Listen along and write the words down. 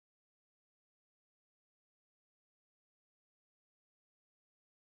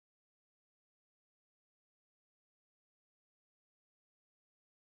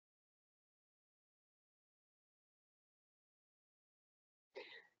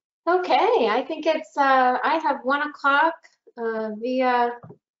Okay, I think I have 1 o'clock via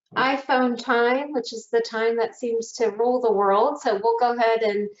iPhone time, which is the time that seems to rule the world. So we'll go ahead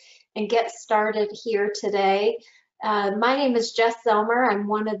and get started here today. My name is Jess Zelmer. I'm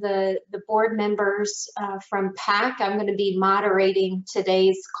one of the board members from PAC. I'm going to be moderating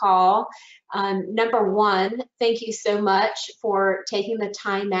today's call. Number one, thank you so much for taking the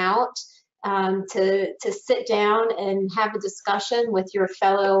time out to sit down and have a discussion with your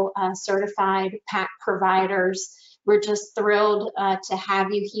fellow certified PAC providers. We're just thrilled to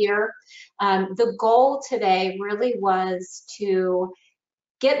have you here. The goal today really was to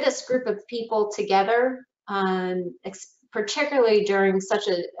get this group of people together, particularly during such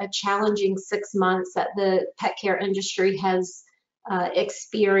a challenging 6 months that the pet care industry has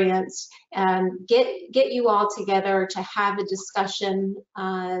experienced. Get you all together to have a discussion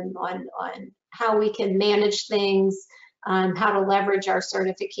on how we can manage things, how to leverage our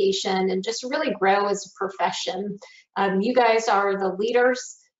certification, and just really grow as a profession. You guys are the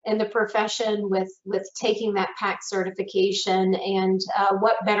leaders in the profession with taking that PAC certification, and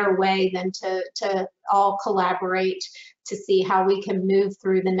what better way than to all collaborate to see how we can move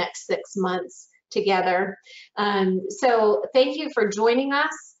through the next 6 months together. So thank you for joining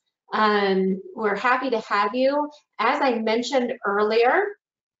us. We're happy to have you. As I mentioned earlier,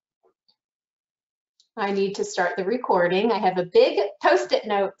 I need to start the recording. I have a big post-it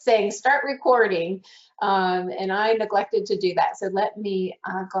note saying start recording, and I neglected to do that. So let me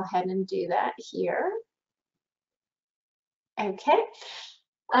go ahead and do that here. Okay.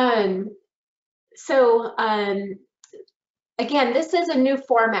 Again, this is a new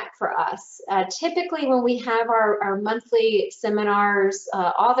format for us. Typically, when we have our monthly seminars,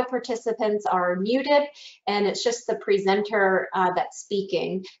 all the participants are muted, and it's just the presenter that's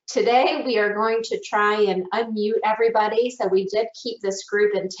speaking. Today, we are going to try and unmute everybody. So we did keep this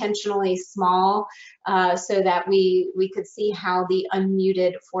group intentionally small so that we could see how the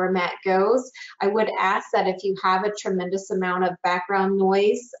unmuted format goes. I would ask that if you have a tremendous amount of background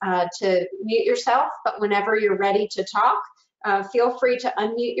noise to mute yourself, but whenever you're ready to talk, feel free to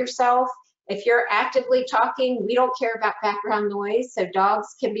unmute yourself. If you're actively talking, we don't care about background noise, so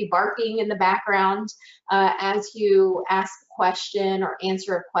dogs can be barking in the background as you ask a question or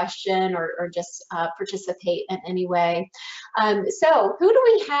answer a question or just participate in any way. So who do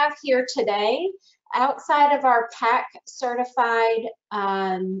we have here today? Outside of our PAC certified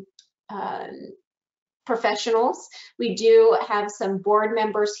professionals, we do have some board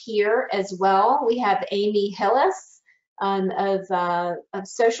members here as well. We have Amy Hillis, of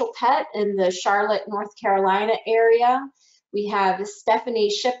Social Pet in the Charlotte, North Carolina area. We have Stephanie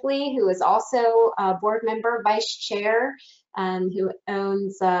Shipley, who is also a board member, vice chair, who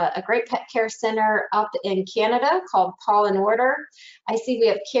owns a great pet care center up in Canada called Paw and Order. I see we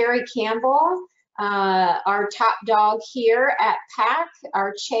have Carrie Campbell, our top dog here at PAC,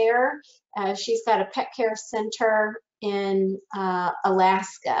 our chair. She's got a pet care center in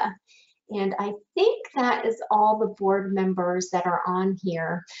Alaska. And I think that is all the board members that are on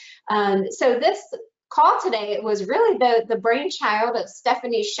here. So this call today, it was really the brainchild of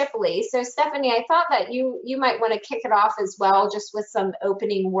Stephanie Shipley. So Stephanie, I thought that you might want to kick it off as well, just with some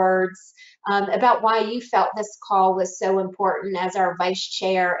opening words about why you felt this call was so important as our vice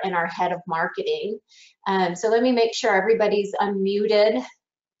chair and our head of marketing. So let me make sure everybody's unmuted.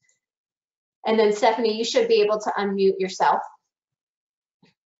 And then Stephanie, you should be able to unmute yourself.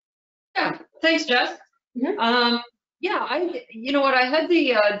 Yeah, thanks, Jess. Mm-hmm. Yeah, I had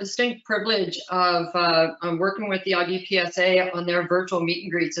the distinct privilege of working with the IBPSA on their virtual meet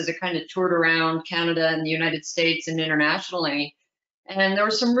and greets as it kind of toured around Canada and the United States and internationally. And there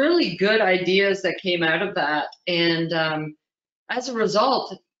were some really good ideas that came out of that. And as a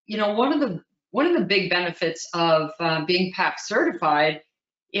result, one of the big benefits of being PAC certified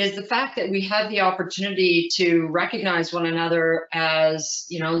is the fact that we have the opportunity to recognize one another as,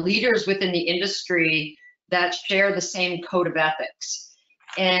 leaders within the industry that share the same code of ethics.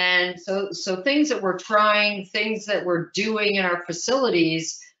 And so things that we're trying, things that we're doing in our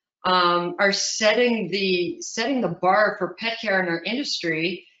facilities are setting the bar for pet care in our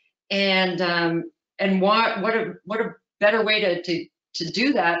industry. And what a better way to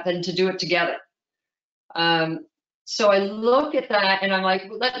do that than to do it together. So I look at that and I'm like,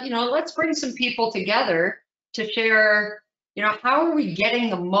 let's bring some people together to share, how are we getting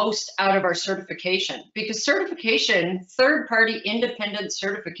the most out of our certification? Because certification, third-party independent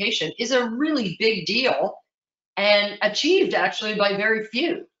certification, is a really big deal and achieved actually by very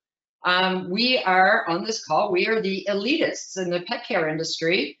few. We are, on this call, we are the elitists in the pet care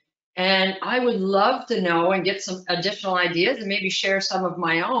industry. And I would love to know and get some additional ideas and maybe share some of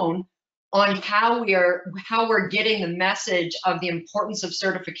my own on how we're getting the message of the importance of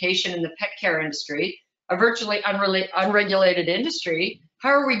certification in the pet care industry, a virtually unregulated industry. How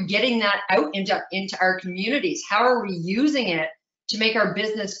are we getting that out into our communities? How are we using it to make our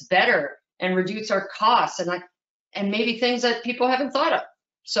business better and reduce our costs and maybe things that people haven't thought of?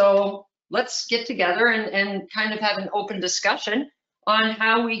 So let's get together and kind of have an open discussion on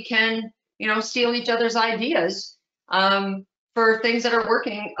how we can, steal each other's ideas for things that are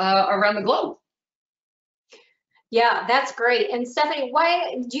working around the globe. Yeah, that's great. And Stephanie,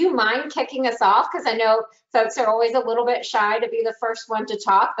 why do you mind kicking us off? Because I know folks are always a little bit shy to be the first one to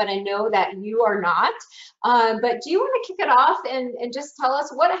talk, but I know that you are not. But do you want to kick it off and just tell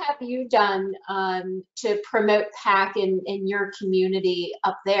us what have you done to promote PAC in your community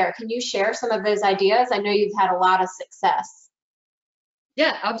up there? Can you share some of those ideas? I know you've had a lot of success.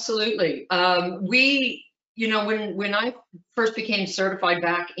 Yeah, absolutely. When I first became certified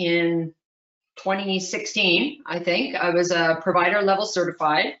back in 2016, I think, I was a provider level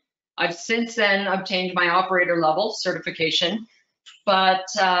certified. I've since then obtained my operator level certification. But,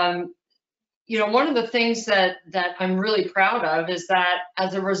 one of the things that I'm really proud of is that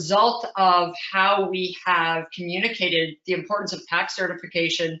as a result of how we have communicated the importance of PAC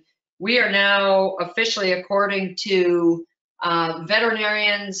certification, we are now officially, according to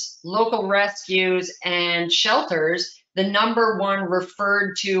veterinarians, local rescues, and shelters, the #1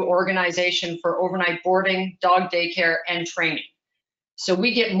 referred to organization for overnight boarding, dog daycare, and training. So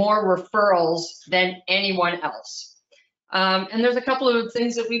we get more referrals than anyone else. And there's a couple of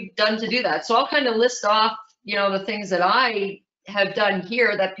things that we've done to do that. So I'll kind of list off, the things that I have done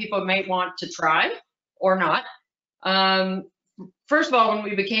here that people might want to try or not. First of all, when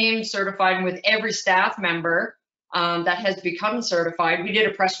we became certified, with every staff member that has become certified, we did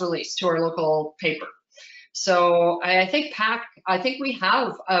a press release to our local paper. So I think we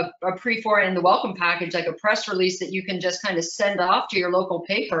have a pre-for in the welcome package, like a press release that you can just kind of send off to your local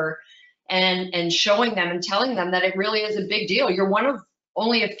paper and showing them and telling them that it really is a big deal. You're one of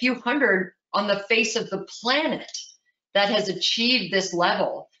only a few hundred on the face of the planet that has achieved this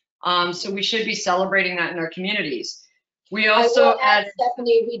level. So we should be celebrating that in our communities. We also added,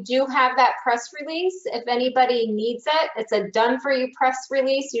 Stephanie, we do have that press release. If anybody needs it, it's a done for you press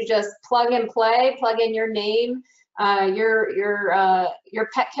release. You just plug and play, plug in your name, your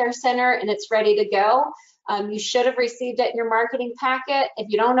pet care center, and it's ready to go. You should have received it in your marketing packet. If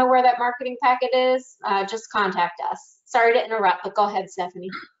you don't know where that marketing packet is, just contact us. Sorry to interrupt, but go ahead, Stephanie.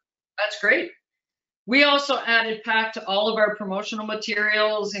 That's great. We also added PAC to all of our promotional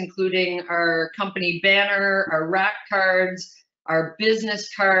materials, including our company banner, our rack cards, our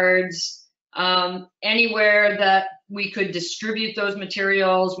business cards, anywhere that we could distribute those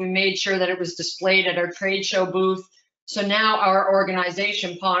materials. We made sure that it was displayed at our trade show booth. So now our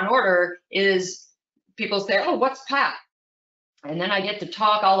organization, Paw and Order, is, people say, oh, what's PAC? And then I get to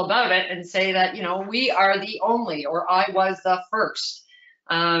talk all about it and say that, we are the only, or I was the first.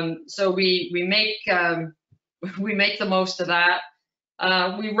 So we make the most of that.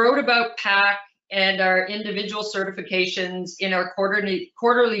 We wrote about PAC and our individual certifications in our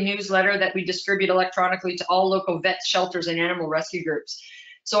quarterly newsletter that we distribute electronically to all local vet shelters and animal rescue groups.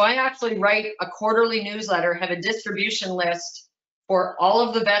 So I actually write a quarterly newsletter, have a distribution list for all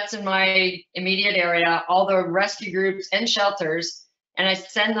of the vets in my immediate area, all the rescue groups and shelters, and I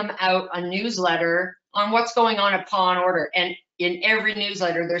send them out a newsletter on what's going on at Paw and Order. And in every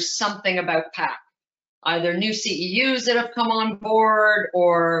newsletter, there's something about PAC, either new CEUs that have come on board,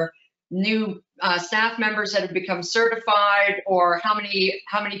 or new staff members that have become certified, or how many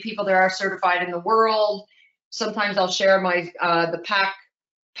people there are certified in the world. Sometimes I'll share my the PAC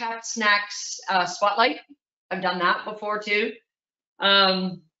snacks spotlight. I've done that before too.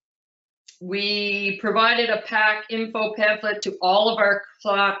 We provided a PAC info pamphlet to all of our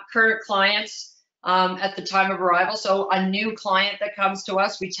current clients at the time of arrival. So a new client that comes to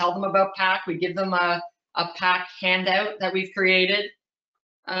us, we tell them about PAC. We give them a PAC handout that we've created.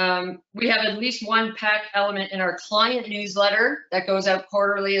 We have at least one PAC element in our client newsletter that goes out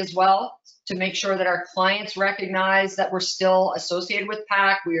quarterly as well, to make sure that our clients recognize that we're still associated with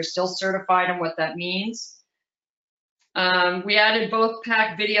PAC. We are still certified and what that means. We added both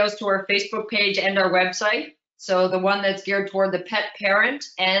PAC videos to our Facebook page and our website. So the one that's geared toward the pet parent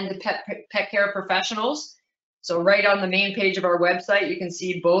and the pet care professionals. So right on the main page of our website, you can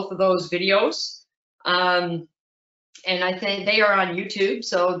see both of those videos. And I think they are on YouTube,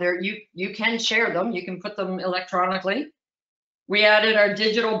 so you can share them. You can put them electronically. We added our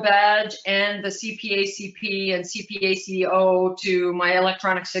digital badge and the CPACP and CPACO to my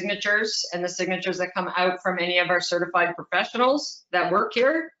electronic signatures and the signatures that come out from any of our certified professionals that work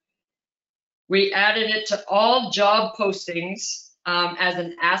here. We added it to all job postings as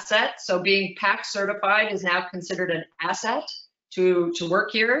an asset. So being PAC certified is now considered an asset to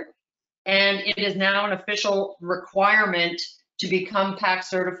work here. And it is now an official requirement to become PAC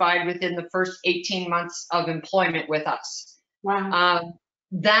certified within the first 18 months of employment with us. Wow.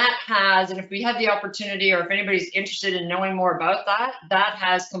 That has, and if we have the opportunity or if anybody's interested in knowing more about that, that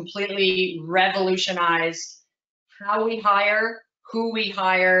has completely revolutionized how we hire, who we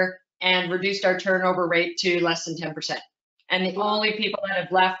hire, and reduced our turnover rate to less than 10%. And the only people that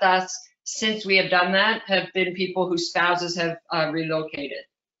have left us since we have done that have been people whose spouses have relocated.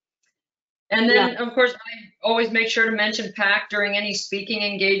 And then, of course, I always make sure to mention PAC during any speaking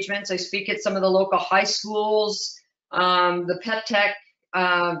engagements. I speak at some of the local high schools, the pet tech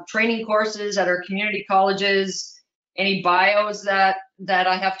training courses at our community colleges, any bios that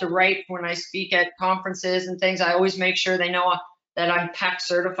I have to write when I speak at conferences and things. I always make sure they know that I'm PAC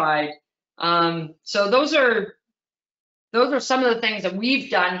certified. So those are some of the things that we've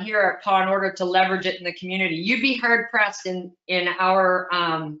done here at PAW in order to leverage it in the community. You'd be hard pressed in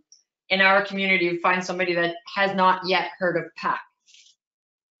our community to find somebody that has not yet heard of PAC.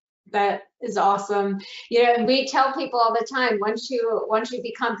 That is awesome. You know, we tell people all the time, once you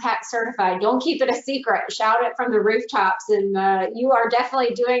become PAC certified, don't keep it a secret. Shout it from the rooftops, and you are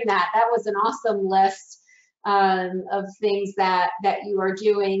definitely doing that. That was an awesome list of things that you are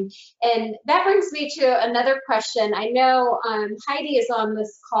doing. And that brings me to another question. I know Heidi is on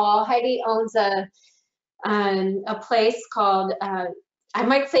this call. Heidi owns a place called, I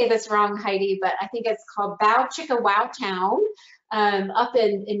might say this wrong, Heidi, but I think it's called Bow Chicka Wow Town, up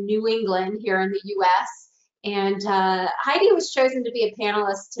in New England here in the US. And Heidi was chosen to be a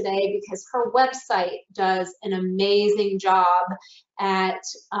panelist today because her website does an amazing job at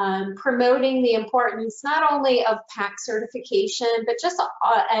promoting the importance not only of PAC certification, but just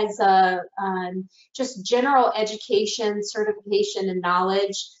as a just general education, certification, and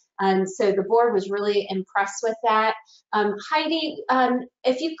knowledge. So the board was really impressed with that. Heidi,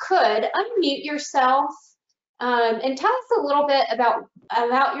 if you could unmute yourself and tell us a little bit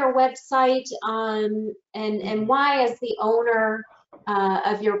about your website and why, as the owner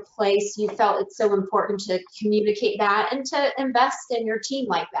of your place, you felt it's so important to communicate that and to invest in your team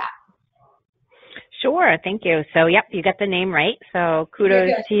like that. Sure, thank you. So, yep, you got the name right. So,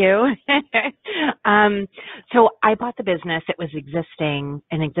 kudos to you. So, I bought the business. It was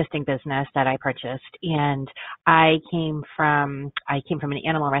an existing business that I purchased, and I came from an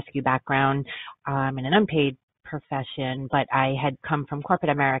animal rescue background in an unpaid profession, but I had come from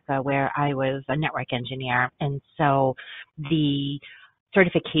corporate America where I was a network engineer, and so the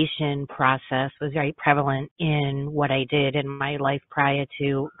certification process was very prevalent in what I did in my life prior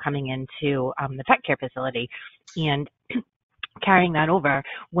to coming into the pet care facility. And carrying that over,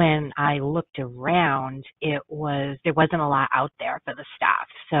 when I looked around, there wasn't a lot out there for the staff.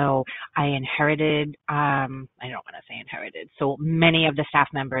 So I inherited, I don't want to say inherited. So many of the staff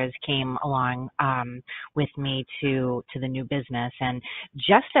members came along with me to the new business, and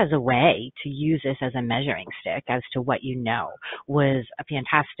just as a way to use this as a measuring stick as to what you know was a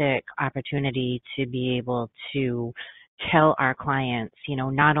fantastic opportunity to be able to tell our clients,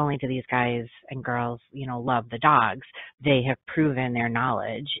 not only do these guys and girls, love the dogs, they have proven their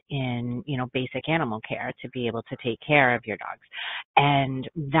knowledge in, basic animal care to be able to take care of your dogs. And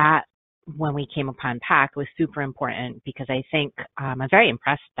that, when we came upon PAC, was super important because I think I'm very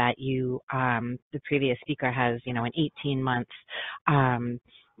impressed that the previous speaker has, an 18 months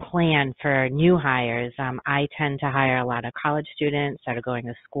plan for new hires. I tend to hire a lot of college students that are going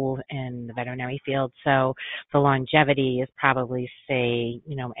to school in the veterinary field. So the longevity is probably, say,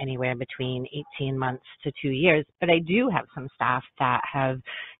 anywhere between 18 months to 2 years. But I do have some staff that have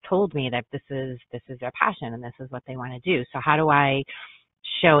told me that this is their passion and this is what they want to do. So how do I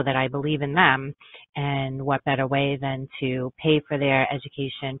show that I believe in them, and what better way than to pay for their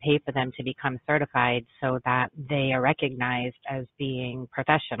education, pay for them to become certified so that they are recognized as being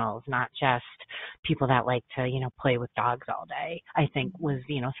professionals, not just people that like to, play with dogs all day, I think was,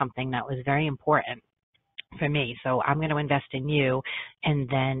 something that was very important for me. So I'm going to invest in you, and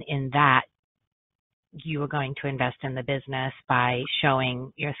then in that, you are going to invest in the business by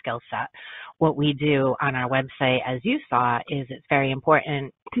showing your skill set. what we do on our website, as you saw, is it's very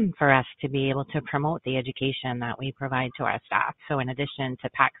important for us to be able to promote the education that we provide to our staff. So in addition to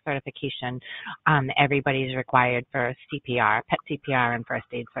PACC certification, everybody's required for CPR, pet CPR, and first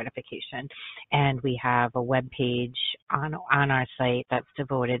aid certification. And we have a web page on our site that's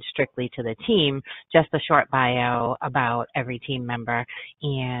devoted strictly to the team, just a short bio about every team member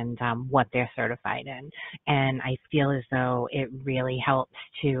and what they're certified in. And I feel as though it really helps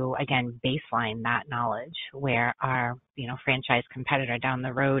to, again, baseline that knowledge, where our franchise competitor down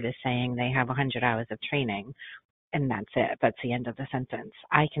the road is saying they have 100 hours of training, and that's it. That's the end of the sentence.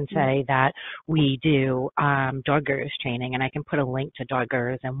 I can say that we do dog gurus training, and I can put a link to dog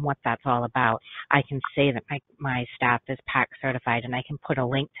gurus and what that's all about. I can say that my staff is PACC certified, and I can put a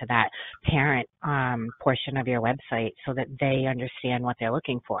link to that parent portion of your website so that they understand what they're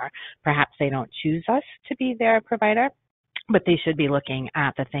looking for. Perhaps they don't choose us to be their provider, but they should be looking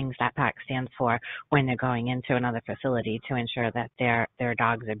at the things that PACC stands for when they're going into another facility to ensure that their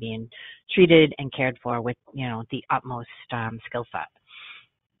dogs are being treated and cared for with, the utmost skill set.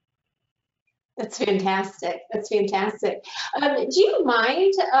 That's fantastic. That's fantastic. Do you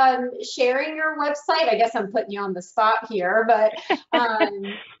mind sharing your website? I guess I'm putting you on the spot here, but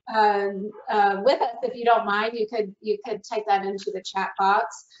with us, if you don't mind, you could type that into the chat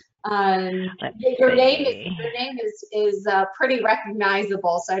box. Your name is pretty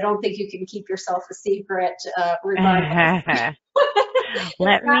recognizable, so I don't think you can keep yourself a secret regardless.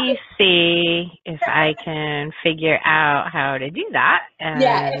 Let me see if I can figure out how to do that. And,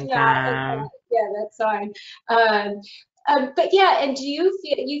 yeah, that's fine. But yeah, and do you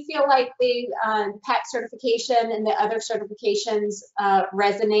feel like the PACC certification and the other certifications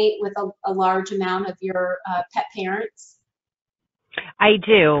resonate with a large amount of your pet parents? I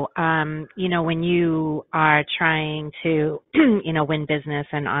do. When you are trying to, win business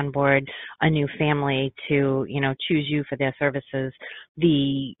and onboard a new family to, choose you for their services,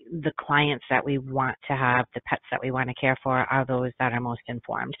 the clients that we want to have, the pets that we want to care for are those that are most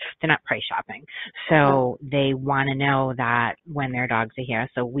informed. They're not price shopping. So they want to know that when their dogs are here.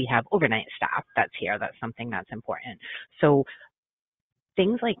 So we have overnight staff that's here. That's something that's important. So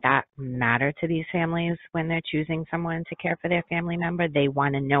things like that matter to these families when they're choosing someone to care for their family member. They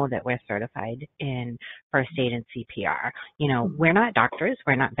want to know that we're certified in first aid and CPR. We're not doctors,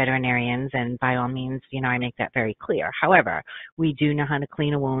 we're not veterinarians, and by all means, I make that very clear. However, we do know how to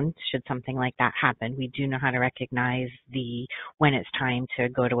clean a wound should something like that happen. We do know how to recognize when it's time to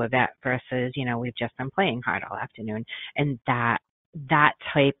go to a vet versus, we've just been playing hard all afternoon. And that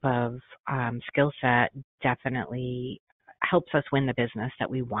type of skill set definitely helps us win the business that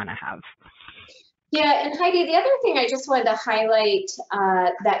we want to have. Yeah, and Heidi, the other thing I just wanted to highlight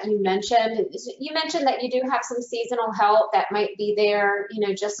that you mentioned that you do have some seasonal help that might be there,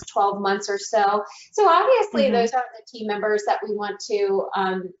 just 12 months or so. So obviously those aren't the team members that we want to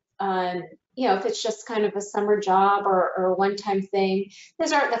if it's just kind of a summer job or a one-time thing,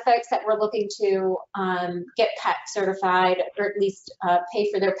 those aren't the folks that we're looking to get PACC certified, or at least pay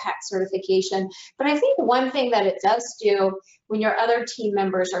for their PACC certification. But I think one thing that it does do when your other team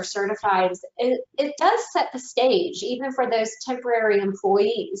members are certified is it does set the stage, even for those temporary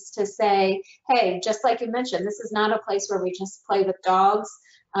employees, to say, hey, just like you mentioned, this is not a place where we just play with dogs.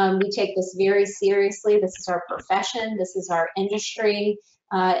 We take this very seriously. This is our profession. This is our industry.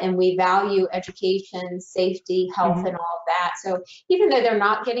 And we value education, safety, health, and all of that. So even though they're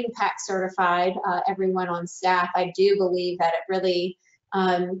not getting PACC certified, everyone on staff, I do believe that it really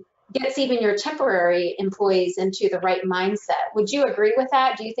gets even your temporary employees into the right mindset. Would you agree with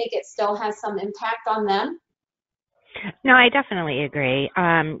that? Do you think it still has some impact on them? No, I definitely agree.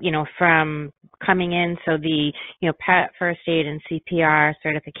 From coming in, so the, pet first aid and CPR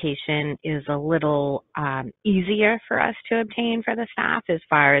certification is a little easier for us to obtain for the staff as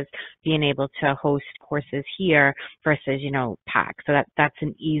far as being able to host courses here versus, PACC. So that's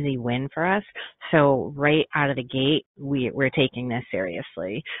an easy win for us. So right out of the gate, we're taking this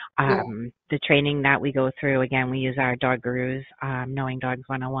seriously. The training that we go through, again, we use our dog gurus, Knowing Dogs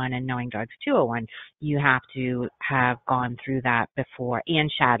 101 and Knowing Dogs 201. You have to have gone through that before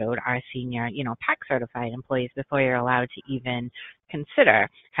and shadowed our senior, PACC certified employees before you're allowed to even consider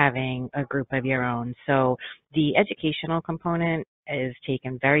having a group of your own. So the educational component is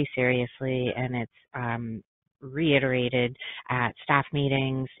taken very seriously, and reiterated at staff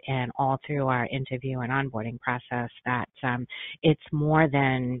meetings and all through our interview and onboarding process that it's more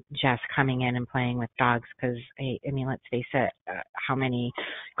than just coming in and playing with dogs, because I mean, let's face it, how many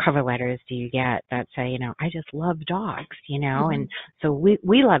cover letters do you get that say, you know, I just love dogs, you know? And so we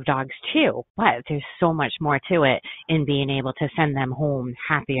love dogs too, but there's so much more to it in being able to send them home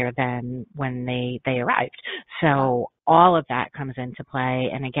happier than when they arrived. So all of that comes into play.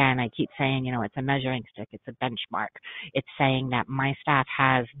 And again, I keep saying, you know, it's a measuring stick, it's a benchmark. It's saying that my staff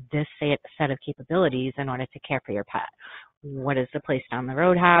has this set of capabilities in order to care for your pet. What does the place down the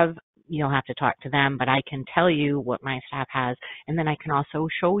road have? You'll have to talk to them, but I can tell you what my staff has, and then I can also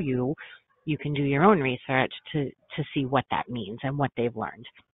show you. You can do your own research to see what that means and what they've learned.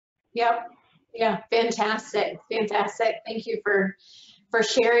 Yep. Yeah. Fantastic. Fantastic. Thank you for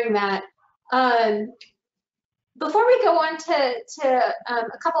sharing that. Before we go on to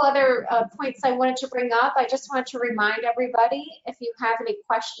a couple other points I wanted to bring up, I just want to remind everybody, if you have any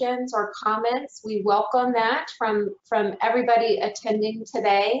questions or comments, we welcome that from everybody attending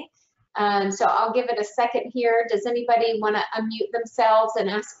today. So I'll give it a second here. Does anybody want to unmute themselves and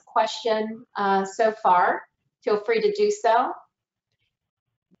ask a question so far? Feel free to do so.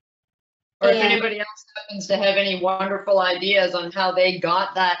 Or if anybody else happens to have any wonderful ideas on how they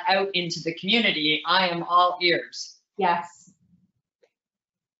got that out into the community, I am all ears. Yes.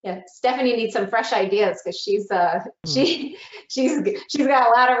 Yeah, Stephanie needs some fresh ideas because she's got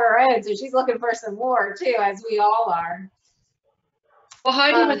a lot of her own, so she's looking for some more too, as we all are. Well,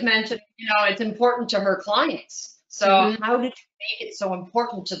 Heidi was mentioning, you know, it's important to her clients. So how did you make it so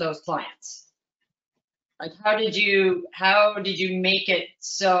important to those clients? Like, how did you make it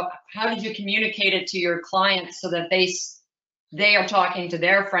so, how did you communicate it to your clients so that they are talking to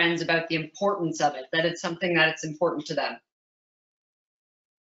their friends about the importance of it, that it's something that it's important to them?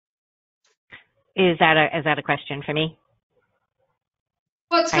 Is that a question for me?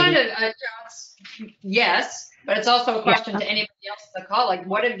 Well, it's kind of, yes, but it's also a question to anybody else on the call. Like,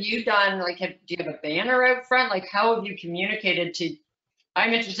 what have you done? Like, do you have a banner out front? Like, how have you communicated to,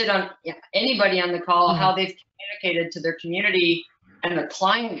 I'm interested on anybody on the call, how they've communicated to their community and the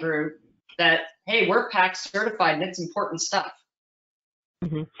client group that, hey, we're PACCC certified and it's important stuff.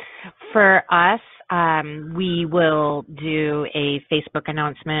 For us, we will do a Facebook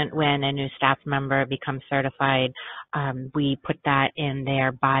announcement when a new staff member becomes certified. We put that in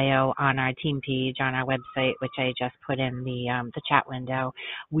their bio on our team page on our website, which I just put in the chat window.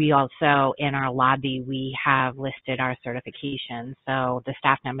 We also, in our lobby, we have listed our certifications. So the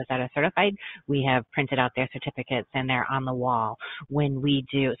staff members that are certified, we have printed out their certificates and they're on the wall. When we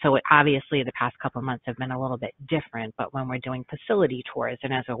do, so obviously the past couple of months have been a little bit different, but when we're doing facility tours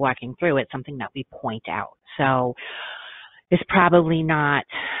and as we're walking through, it's something that we point out. So it's probably not,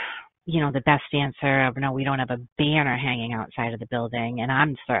 you know, the best answer of, no, we don't have a banner hanging outside of the building. And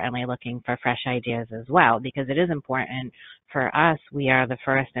I'm certainly looking for fresh ideas as well, because it is important for us. We are the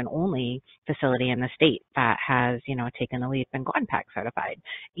first and only facility in the state that has, you know, taken the leap and gone PACCC certified.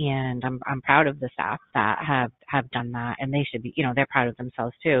 And I'm proud of the staff that have done that. And they should be, you know, they're proud of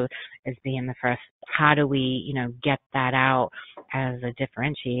themselves too, as being the first. How do we, you know, get that out as a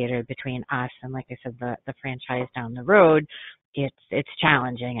differentiator between us and, like I said, the franchise down the road? It's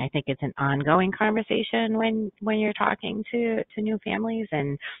challenging. I think it's an ongoing conversation when you're talking to new families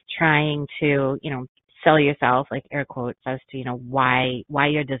and trying to, you know, sell yourself, like air quotes, as to, you know, why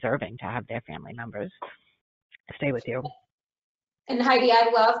you're deserving to have their family members stay with you. And Heidi,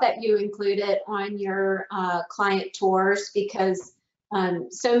 I love that you include it on your client tours, because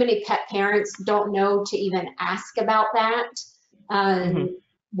so many pet parents don't know to even ask about that.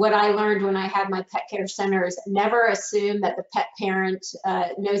 What I learned when I had my pet care center is never assume that the pet parent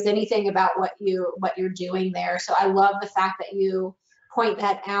knows anything about what you're doing there. So I love the fact that you point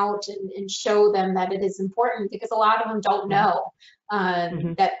that out and show them that it is important, because a lot of them don't know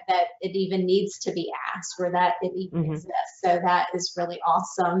that it even needs to be asked, or that it even exists. So that is really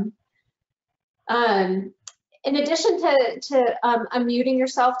awesome. In addition to unmuting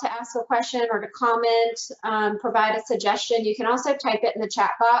yourself to ask a question or to comment, provide a suggestion, you can also type it in the chat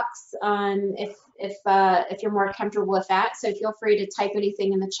box if you're more comfortable with that. So feel free to type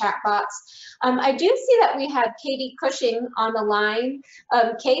anything in the chat box. I do see that we have Katie Cushing on the line.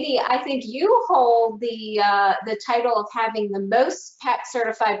 Katie, I think you hold the title of having the most PACCC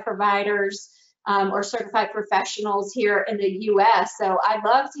certified providers or certified professionals here in the U.S. So I'd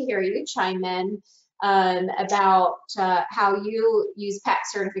love to hear you chime in about how you use PACCC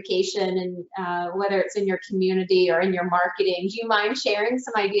certification, and whether it's in your community or in your marketing. Do you mind sharing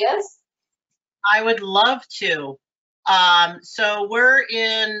some ideas? I would love to. So we're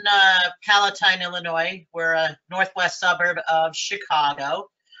in Palatine, Illinois. We're a northwest suburb of Chicago.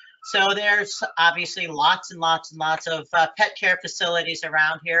 So there's obviously lots and lots and lots of pet care facilities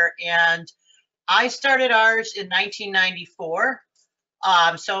around here. And I started ours in 1994.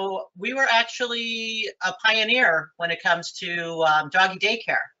 So we were actually a pioneer when it comes to doggy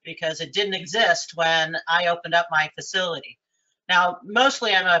daycare, because it didn't exist when I opened up my facility. Now,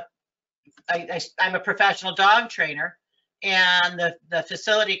 mostly I'm a professional dog trainer, and the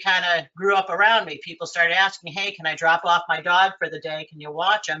facility kind of grew up around me. People started asking, hey, can I drop off my dog for the day? Can you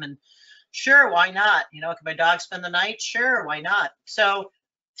watch him? And sure, why not? You know, can my dog spend the night? Sure, why not? So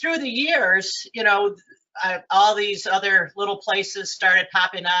through the years, you know, all these other little places started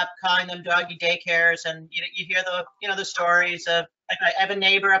popping up, calling them doggy daycares, and you hear the stories of, like, I have a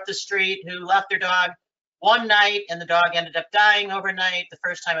neighbor up the street who left their dog one night and the dog ended up dying overnight, the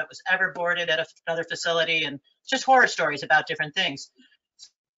first time it was ever boarded at another facility, and just horror stories about different things.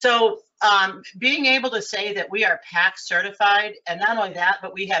 So being able to say that we are PACCC certified, and not only that,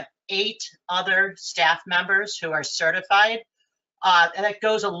 but we have 8 other staff members who are certified, and that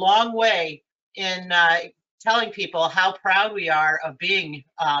goes a long way in telling people how proud we are of being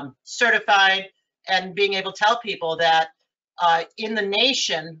certified, and being able to tell people that in the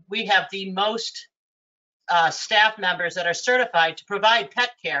nation, we have the most staff members that are certified to provide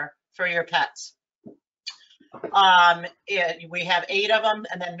pet care for your pets. We have 8 of them,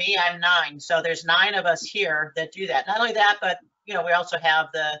 and then me, I'm 9. So there's 9 of us here that do that. Not only that, but we also have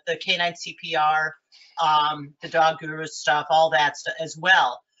the canine CPR, the dog guru stuff, all that stuff as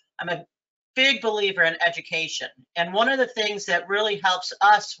well. I'm a big believer in education, and one of the things that really helps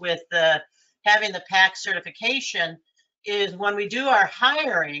us with having the PACCC certification is when we do our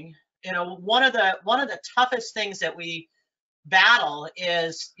hiring. One of the toughest things that we battle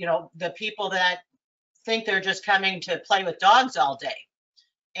is the people that think they're just coming to play with dogs all day.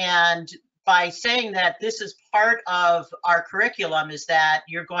 And by saying that this is part of our curriculum, is that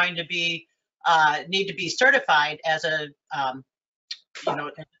you're going to be need to be certified as a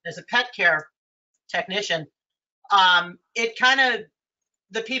as a pet care technician. It kind of,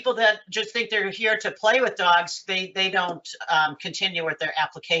 the people that just think they're here to play with dogs, they don't continue with their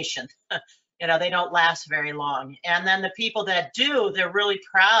application. They don't last very long. And then the people that do, they're really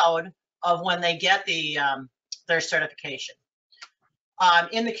proud of when they get their certification.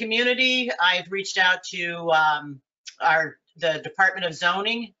 In the community, I've reached out to the Department of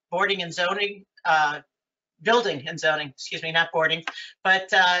Zoning, Boarding and Zoning, Building and Zoning, excuse me, not boarding, but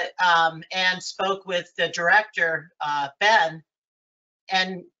and spoke with the director, Ben.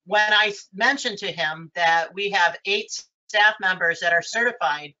 And when I mentioned to him that we have 8 staff members that are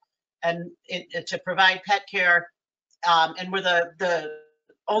certified and to provide pet care, and we're the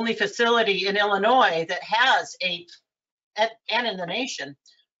only facility in Illinois that has 8, and in the nation,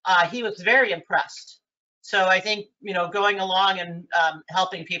 he was very impressed. So I think, going along and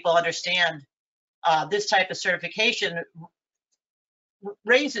helping people understand this type of certification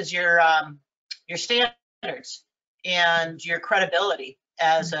raises your standards and your credibility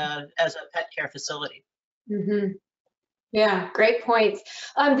as a pet care facility. Mm-hmm. Yeah, great points.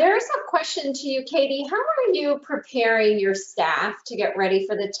 There's a question to you, Katie. How are you preparing your staff to get ready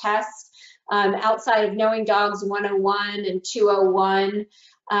for the test, outside of Knowing Dogs 101 and 201?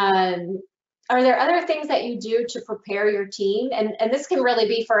 Are there other things that you do to prepare your team? And this can really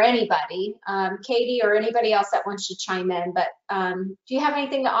be for anybody, Katie or anybody else that wants to chime in, but do you have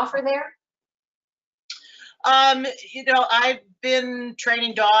anything to offer there? I've been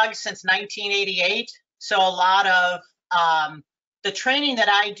training dogs since 1988. So a lot of the training that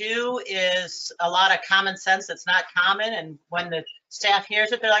I do is a lot of common sense that's not common. And when the staff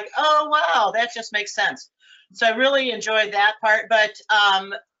hears it, they're like, oh, wow, that just makes sense. So I really enjoyed that part. But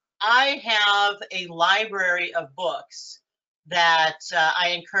I have a library of books that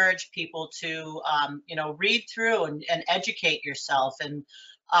I encourage people to, read through and educate yourself. And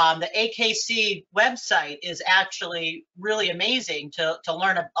the AKC website is actually really amazing to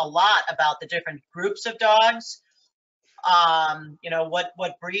learn a lot about the different groups of dogs,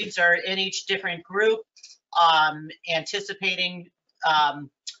 what breeds are in each different group, anticipating,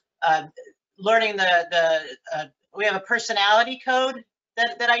 learning we have a personality code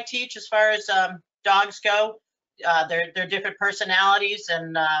that I teach as far as dogs go. Their different personalities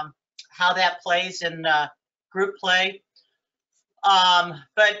and how that plays in group play.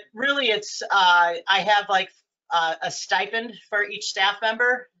 But really it's, I have like a stipend for each staff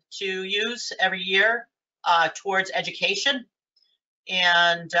member to use every year towards education.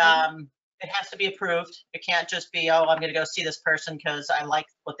 And it has to be approved. It can't just be, oh, I'm going to go see this person because I like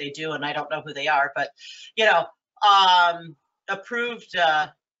what they do and I don't know who they are. But, approved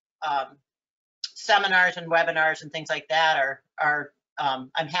seminars and webinars and things like that are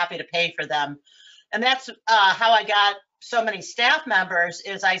I'm happy to pay for them. And that's how I got so many staff members,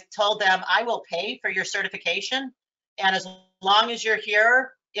 is I told them I will pay for your certification. And as long as you're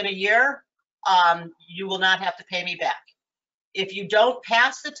here in a year, you will not have to pay me back. If you don't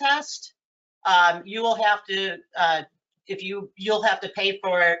pass the test, you will have to, you'll have to pay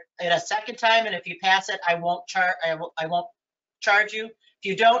for it a second time. And if you pass it, I won't charge you. If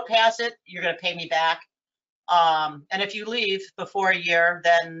you don't pass it, you're going to pay me back. And if you leave before a year,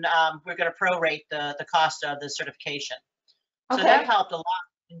 then we're going to prorate the cost of the certification. Okay. So that helped a lot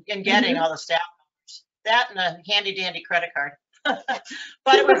in getting all the staff members. That and a handy dandy credit card.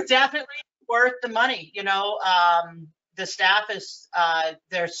 But it was definitely worth the money. You know, the staff is,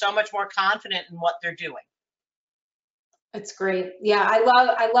 they're so much more confident in what they're doing. That's great. Yeah,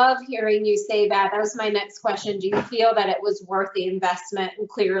 I love hearing you say that. That was my next question. Do you feel that it was worth the investment? And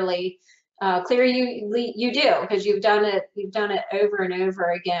clearly you do, because you've done it over and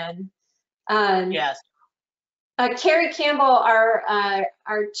over again. Yes. Carrie Campbell, our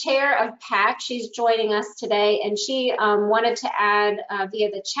chair of PAC, she's joining us today, and she wanted to add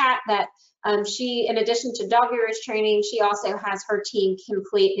via the chat that she, in addition to dog viewers training, she also has her team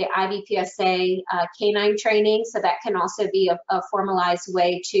complete the IBPSA canine training, so that can also be a formalized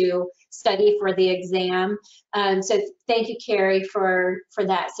way to study for the exam. So thank you, Carrie, for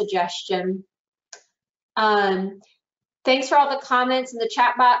that suggestion. Thanks for all the comments in the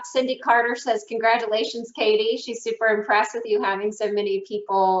chat box. Cindy Carter says, congratulations, Katie. She's super impressed with you having so many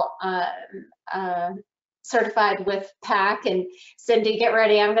people certified with PAC. And Cindy, get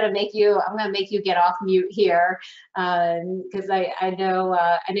ready. I'm gonna make you get off mute here, because I know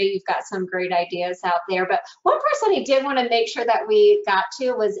you've got some great ideas out there. But one person I did want to make sure that we got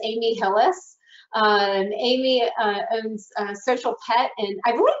to was Amy Hillis. Amy owns Social Pet, and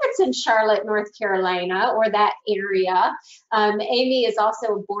I believe it's in Charlotte, North Carolina, or that area. Amy is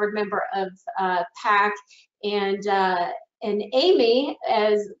also a board member of PAC, and Amy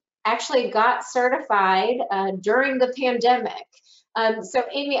actually got certified during the pandemic. So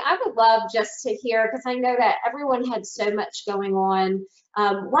Amy, I would love just to hear, because I know that everyone had so much going on.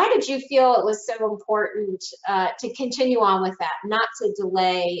 Why did you feel it was so important to continue on with that, not to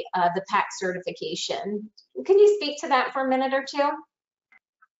delay the PAC certification? Can you speak to that for a minute or two?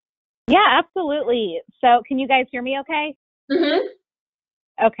 Yeah, absolutely. So can you guys hear me okay? Mm-hmm.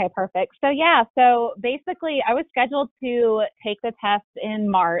 Okay, perfect. So yeah, so basically I was scheduled to take the test in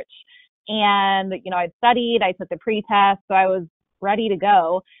March, and, you know, I'd studied, I took the pre-test, so I was ready to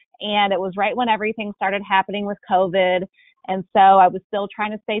go. And it was right when everything started happening with COVID. And so I was still trying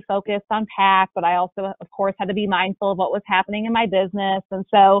to stay focused on PAC, but I also, of course, had to be mindful of what was happening in my business. And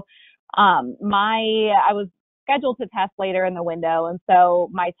so I was scheduled to test later in the window. And so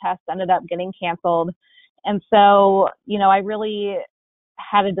my test ended up getting canceled. And so, you know, I really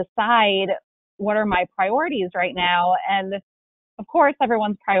had to decide what are my priorities right now. And of course,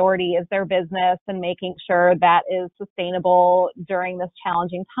 everyone's priority is their business and making sure that is sustainable during this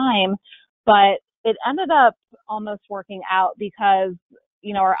challenging time. But it ended up almost working out because,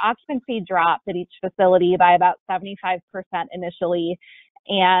 you know, our occupancy dropped at each facility by about 75% initially.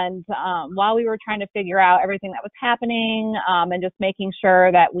 And while we were trying to figure out everything that was happening and just making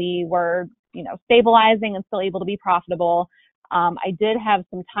sure that we were, you know, stabilizing and still able to be profitable, I did have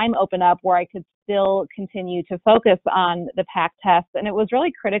some time open up where I could still continue to focus on the PAC test. And it was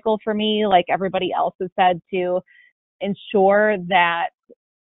really critical for me, like everybody else has said, to ensure that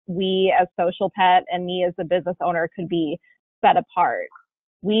we as Social Pet and me as a business owner could be set apart.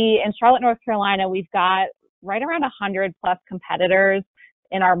 We, in Charlotte, North Carolina, we've got right around 100 plus competitors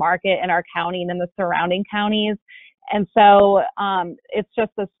in our market, in our county, and in the surrounding counties. And so it's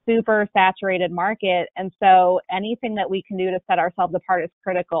just a super saturated market. And so anything that we can do to set ourselves apart is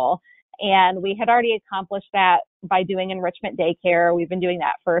critical. And we had already accomplished that by doing enrichment daycare. We've been doing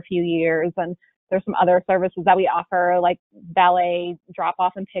that for a few years. And there's some other services that we offer, like valet drop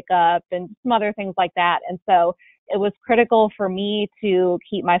off and pick up and some other things like that. And so it was critical for me to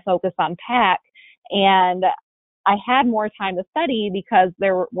keep my focus on PAC. And I had more time to study because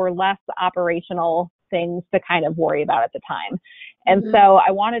there were less operational things to kind of worry about at the time. And so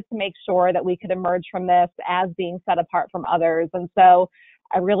I wanted to make sure that we could emerge from this as being set apart from others. And so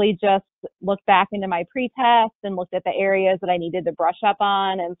I really just looked back into my pre-test and looked at the areas that I needed to brush up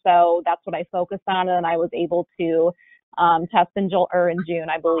on. And so that's what I focused on. And I was able to test in June,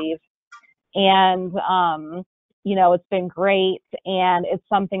 I believe. And, you know, it's been great. And it's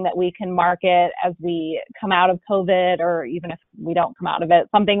something that we can market as we come out of COVID, or even if we don't come out of it,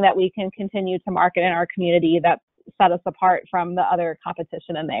 something that we can continue to market in our community that's set us apart from the other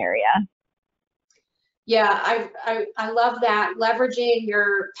competition in the area. Yeah, I love that. Leveraging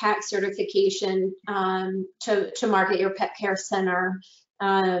your PACC certification to market your pet care center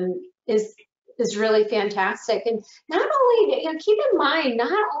is really fantastic. And not only, keep in mind,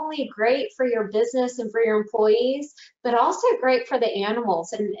 not only great for your business and for your employees, but also great for the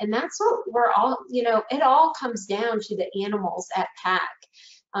animals. And that's what we're all, it all comes down to the animals at PACC.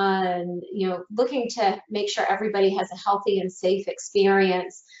 Looking to make sure everybody has a healthy and safe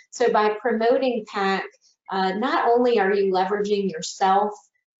experience. So by promoting PACC, not only are you leveraging yourself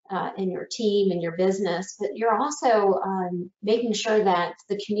and your team and your business, but you're also making sure that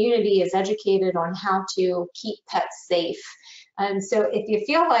the community is educated on how to keep pets safe. And so if you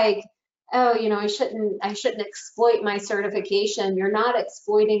feel like, oh, I shouldn't exploit my certification, you're not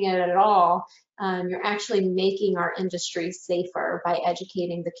exploiting it at all. You're actually making our industry safer by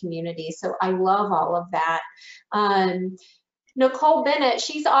educating the community. So I love all of that. Nicole Bennett,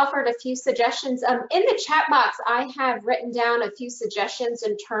 she's offered a few suggestions. In the chat box, I have written down a few suggestions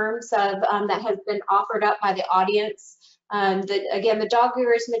in terms of that have been offered up by the audience. Again, the Dog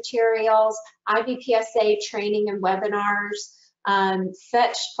Gurus materials, IBPSA training and webinars,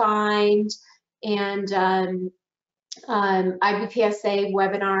 Fetch Find, and IBPSA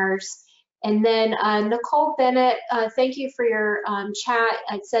webinars. And then Nicole Bennett, thank you for your chat.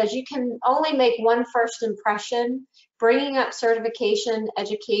 It says you can only make one first impression. Bringing up certification,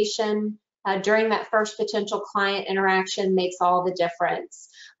 education during that first potential client interaction makes all the difference.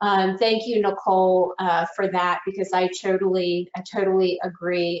 Thank you, Nicole, for that, because I totally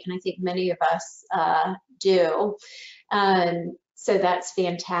agree, and I think many of us do. So that's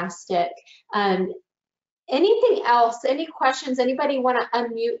fantastic. Anything else? Any questions? Anybody want to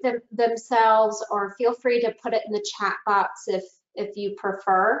unmute themselves, or feel free to put it in the chat box if you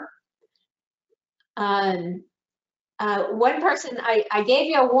prefer. One person, I gave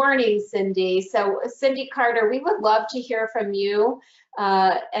you a warning, Cindy. So Cindy Carter, we would love to hear from you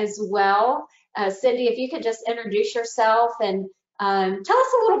as well. Cindy, if you could just introduce yourself and tell us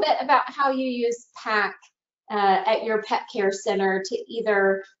a little bit about how you use PACC at your pet care center to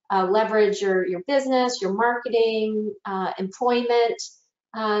either leverage your business, your marketing, employment.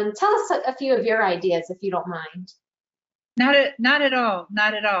 Tell us a few of your ideas, if you don't mind. Not at all.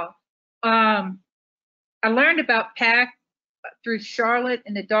 I learned about PACC through Charlotte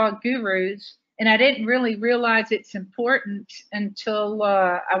and the Dog Gurus, and I didn't really realize its importance until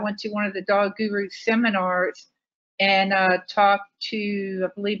I went to one of the Dog Gurus seminars and talked to, I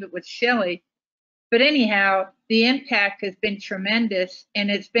believe it was Shelley. But anyhow, the impact has been tremendous, and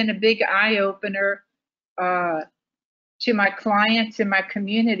it's been a big eye-opener to my clients and my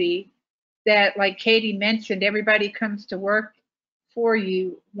community that, like Katie mentioned, everybody comes to work for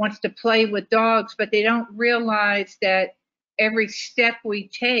you, wants to play with dogs, but they don't realize that every step we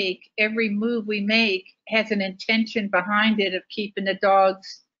take, every move we make has an intention behind it of keeping the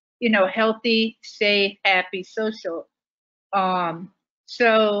dogs, healthy, safe, happy, social.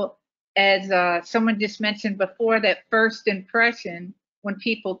 So as someone just mentioned before, that first impression when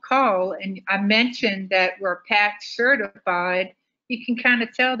people call, and I mentioned that we're PACC certified, you can kind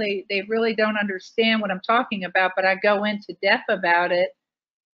of tell they really don't understand what I'm talking about, but I go into depth about it,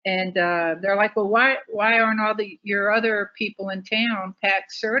 and they're like, well, why aren't all your other people in town PACC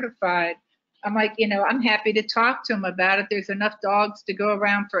certified? I'm like, I'm happy to talk to them about it. There's enough dogs to go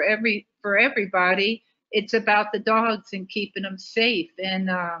around for everybody. It's about the dogs and keeping them safe, and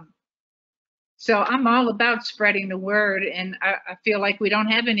so I'm all about spreading the word, and I feel like we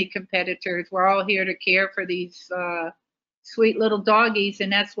don't have any competitors. We're all here to care for these sweet little doggies,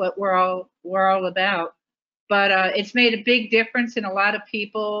 and that's what we're all about. But it's made a big difference, and a lot of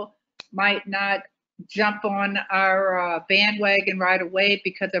people might not jump on our bandwagon right away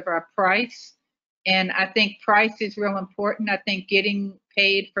because of our price. And I think price is real important. I think getting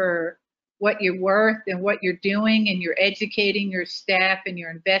paid for what you're worth and what you're doing, and you're educating your staff and you're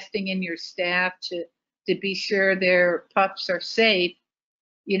investing in your staff to be sure their pups are safe.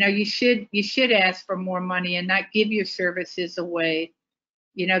 You should ask for more money and not give your services away.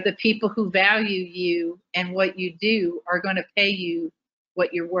 The people who value you and what you do are going to pay you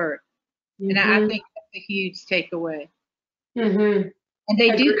what you're worth. Mm-hmm. And I think that's a huge takeaway. Mm-hmm. And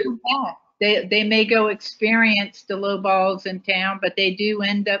they do come back. They may go experience the low balls in town, but they do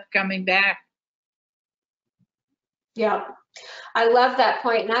end up coming back. Yeah, I love that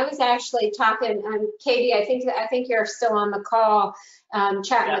point. And I was actually talking, Katie, I think you're still on the call,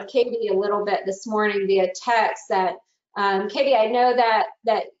 chatting with Katie a little bit this morning via text, that Katie, I know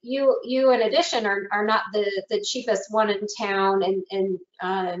that you in addition are not the cheapest one in town, and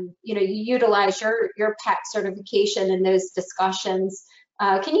you know, you utilize your PAC certification in those discussions.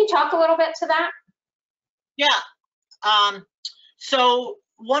 Can you talk a little bit to that? Yeah. So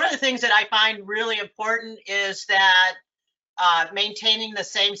one of the things that I find really important is that maintaining the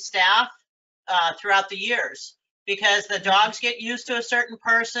same staff throughout the years, because the dogs get used to a certain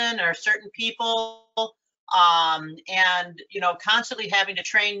person or certain people, and you know, constantly having to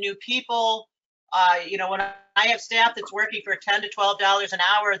train new people. You know, when I have staff that's working for $10 to $12 an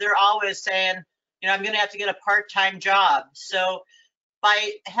hour, they're always saying, you know, I'm going to have to get a part-time job. So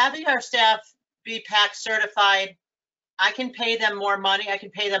by having our staff be PAC certified, I can pay them more money. I can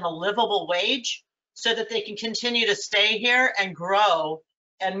pay them a livable wage so that they can continue to stay here and grow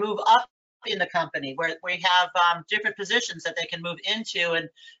and move up in the company, where we have different positions that they can move into and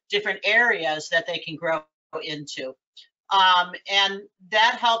different areas that they can grow into. And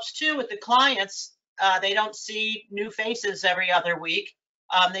that helps too with the clients. They don't see new faces every other week.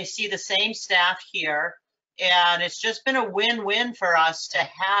 They see the same staff here. And it's just been a win-win for us to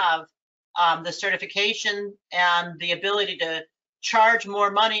have the certification and the ability to charge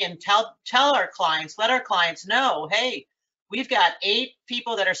more money and tell our clients, let our clients know, hey, we've got 8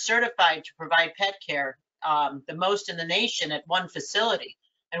 people that are certified to provide pet care, the most in the nation at one facility.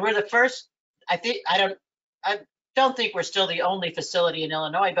 And we're the first, I don't think we're still the only facility in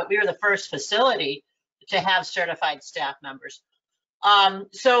Illinois, but we were the first facility to have certified staff members.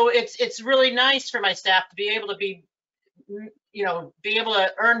 So it's really nice for my staff to be able to be able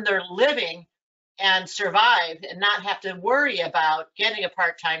to earn their living and survive and not have to worry about getting a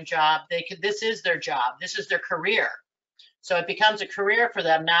part-time job. This is their job. This is their career. So it becomes a career for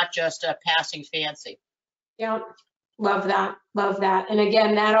them, not just a passing fancy. Yeah, love that. Love that. And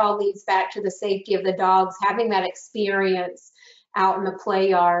again, that all leads back to the safety of the dogs. Having that experience out in the play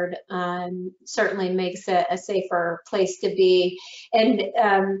yard certainly makes it a safer place to be. And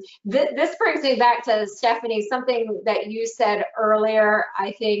this brings me back to Stephanie, something that you said earlier,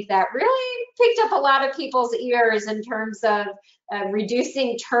 I think that really picked up a lot of people's ears in terms of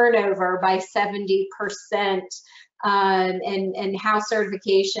reducing turnover by 70%, and how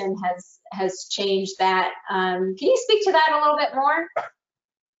certification has changed that. Can you speak to that a little bit more?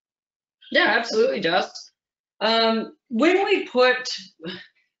 Yeah, absolutely, Jess. When we put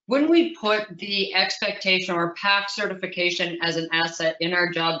the expectation or PAC certification as an asset in our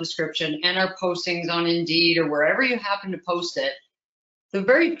job description and our postings on Indeed or wherever you happen to post it, the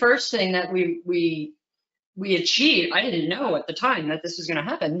very first thing that we achieved, I didn't know at the time that this was going to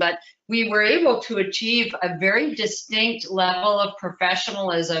happen, but we were able to achieve a very distinct level of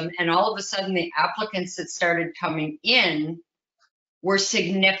professionalism, and all of a sudden the applicants that started coming in were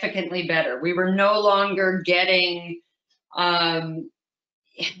significantly better. We were no longer getting, I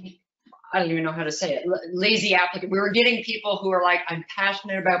don't even know how to say it, lazy applicant. We were getting people who are like, I'm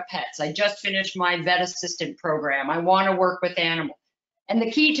passionate about pets. I just finished my vet assistant program. I want to work with animals. And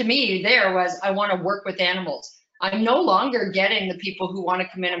the key to me there was, I want to work with animals. I'm no longer getting the people who want to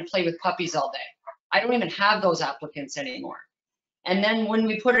come in and play with puppies all day. I don't even have those applicants anymore. And then when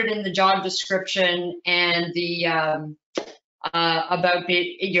we put it in the job description and the, about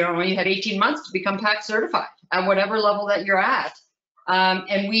you have 18 months to become PAC certified at whatever level that you're at.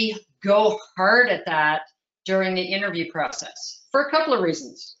 And we go hard at that during the interview process for a couple of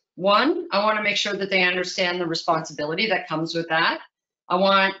reasons. One, I want to make sure that they understand the responsibility that comes with that. I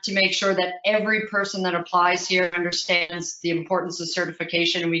want to make sure that every person that applies here understands the importance of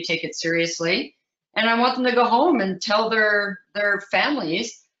certification and we take it seriously. And I want them to go home and tell their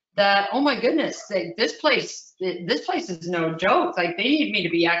families that, oh my goodness, this place is no joke. Like, they need me to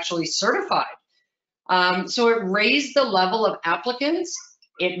be actually certified. So it raised the level of applicants.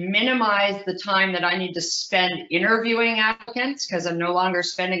 It minimized the time that I need to spend interviewing applicants, because I'm no longer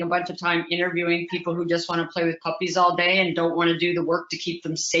spending a bunch of time interviewing people who just want to play with puppies all day and don't want to do the work to keep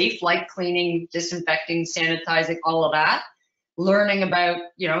them safe, like cleaning, disinfecting, sanitizing, all of that. Learning about,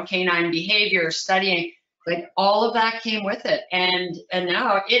 canine behavior, studying, like all of that came with it. And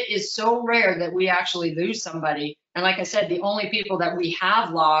now it is so rare that we actually lose somebody. And like I said, the only people that we have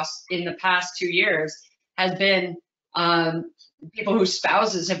lost in the past 2 years has been people whose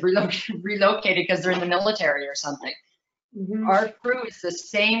spouses have relocated because they're in the military or something. Mm-hmm. Our crew is the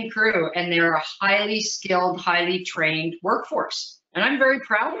same crew, and they're a highly skilled, highly trained workforce. And I'm very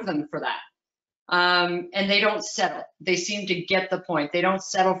proud of them for that. And they don't settle. They seem to get the point. They don't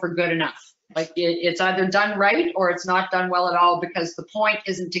settle for good enough. Like, it's either done right or it's not done well at all, because the point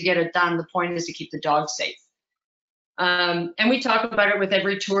isn't to get it done. The point is to keep the dog safe. And we talk about it with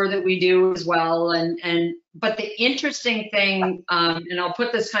every tour that we do as well. But the interesting thing, and I'll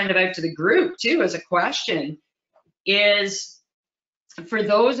put this kind of out to the group too as a question, is for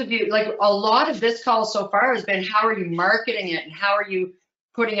those of you, like a lot of this call so far has been how are you marketing it and how are you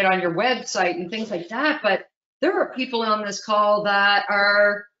putting it on your website and things like that. But there are people on this call that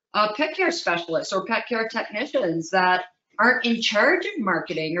are pet care specialists or pet care technicians that aren't in charge of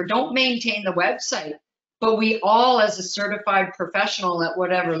marketing or don't maintain the website. But we all, as a certified professional at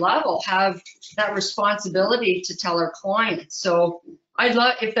whatever level, have that responsibility to tell our clients. So I'd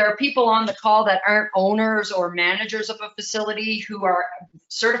love, if there are people on the call that aren't owners or managers of a facility who are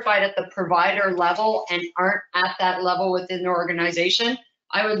certified at the provider level and aren't at that level within the organization,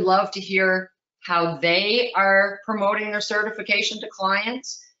 I would love to hear how they are promoting their certification to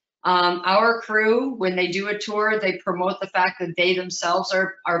clients. Our crew, when they do a tour, they promote the fact that they themselves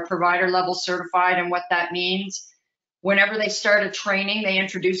are provider level certified and what that means. Whenever they start a training, they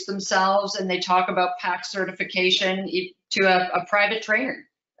introduce themselves and they talk about PACCC certification to a private trainer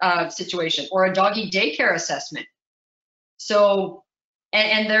situation or a doggy daycare assessment. So,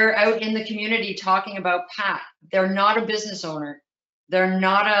 and they're out in the community talking about PACCC. They're not a business owner. They're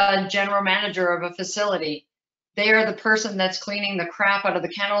not a general manager of a facility. They are the person that's cleaning the crap out of the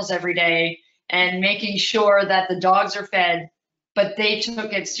kennels every day and making sure that the dogs are fed, but they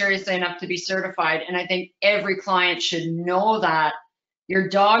took it seriously enough to be certified. And I think every client should know that. Your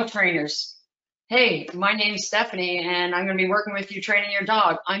dog trainers, hey, my name's Stephanie and I'm gonna be working with you training your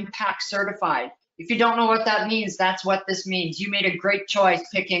dog. I'm PACCC certified. If you don't know what that means, that's what this means. You made a great choice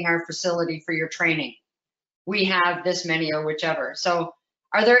picking our facility for your training. We have this many or whichever. So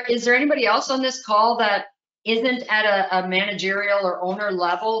is there anybody else on this call that isn't at a managerial or owner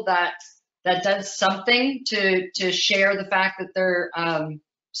level that does something to share the fact that they're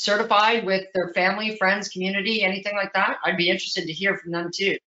certified with their family, friends, community, anything like that? I'd be interested to hear from them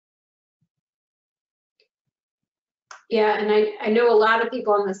too. Yeah, and I know a lot of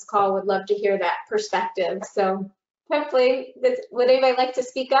people on this call would love to hear that perspective. So hopefully, would anybody like to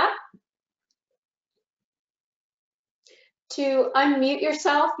speak up? To unmute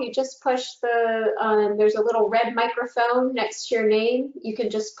yourself, you just push there's a little red microphone next to your name. You can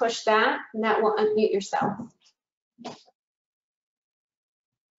just push that and that will unmute yourself.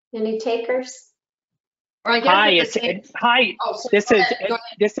 Any takers? Hi, it's Ed. Hi, oh, this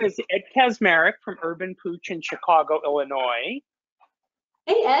is Ed Kazmarek from Urban Pooch in Chicago, Illinois.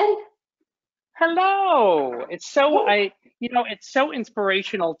 Hey, Ed. Hello. It's so it's so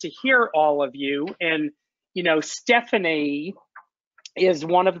inspirational to hear all of you. And Stephanie is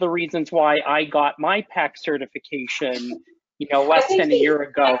one of the reasons why I got my PACCC certification, less than a year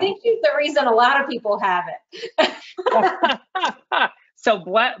ago. I think she's the reason a lot of people have it. So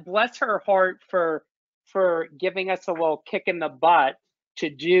bless her heart for giving us a little kick in the butt to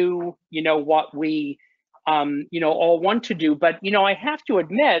do, what we, all want to do. But, I have to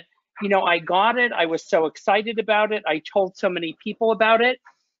admit, I got it. I was so excited about it. I told so many people about it.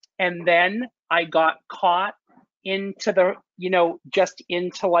 And then I got caught into the, just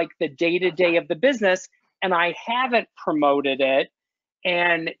into like the day-to-day of the business, and I haven't promoted it.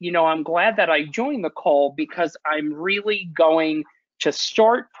 And, I'm glad that I joined the call because I'm really going to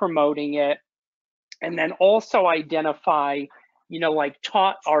start promoting it and then also identify,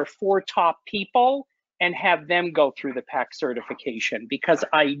 our 4 top people and have them go through the PACCC certification, because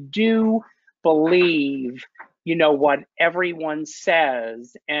I do believe, what everyone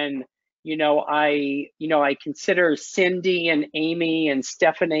says. And, I consider Cindy and Amy and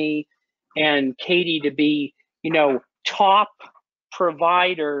Stephanie and Katie to be, top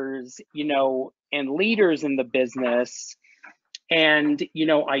providers, and leaders in the business. And,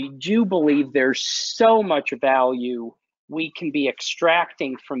 I do believe there's so much value we can be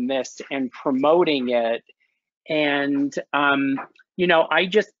extracting from this and promoting it. And, I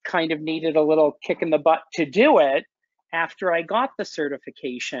just kind of needed a little kick in the butt to do it after I got the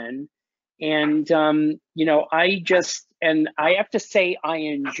certification. And, I have to say I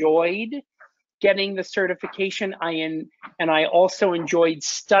enjoyed getting the certification. And I also enjoyed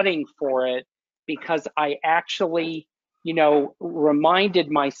studying for it because I actually,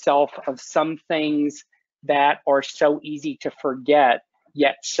 reminded myself of some things that are so easy to forget,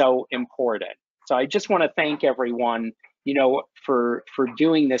 yet so important. So I just want to thank everyone, for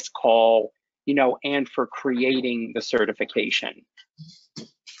doing this call, and for creating the certification.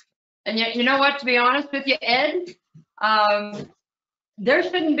 And yet, you know what, to be honest with you, Ed, there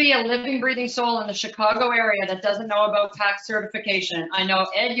shouldn't be a living, breathing soul in the Chicago area that doesn't know about PACCC certification. I know,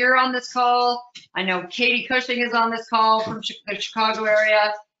 Ed, you're on this call. I know Katie Cushing is on this call from the Chicago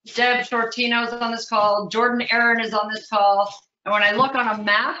area. Deb Shortino's on this call. Jordan Aaron is on this call. And when I look on a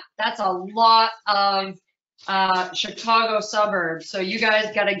map, that's a lot of Chicago suburbs. So you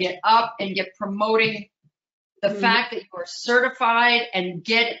guys got to get up and get promoting the fact that you are certified and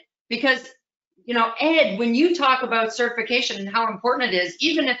get, because, you know, Ed, when you talk about certification and how important it is,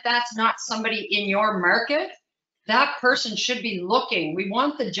 even if that's not somebody in your market, that person should be looking. We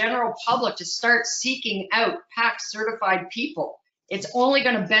want the general public to start seeking out PACCC certified people. It's only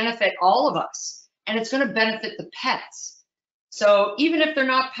going to benefit all of us, and it's going to benefit the pets. So even if they're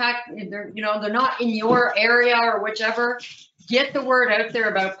not PACCC, they're not in your area or whichever, get the word out there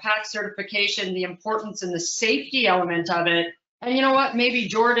about PACCC certification, the importance and the safety element of it. And you know what? Maybe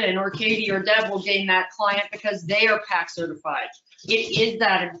Jordan or Katie or Deb will gain that client because they are PACCC certified. It is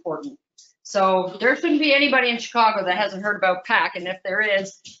that important. So there shouldn't be anybody in Chicago that hasn't heard about PACCC. And if there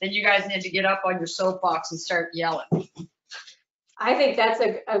is, then you guys need to get up on your soapbox and start yelling. I think that's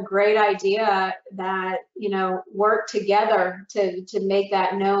a great idea that, you know, work together to make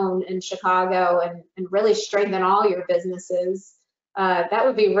that known in Chicago and really strengthen all your businesses. That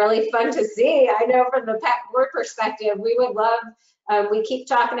would be really fun to see. I know from the PACCC board perspective, we would love, we keep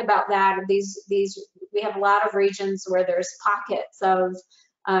talking about that. We have a lot of regions where there's pockets of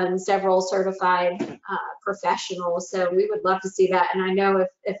several certified professionals. So we would love to see that. And I know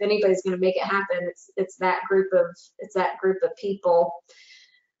if anybody's going to make it happen, it's that group of people.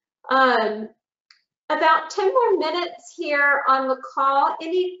 About 10 more minutes here on the call.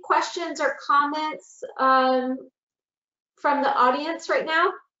 Any questions or comments from the audience right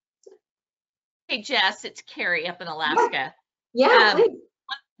now? Hey, Jess, it's Carrie up in Alaska. Yeah, please.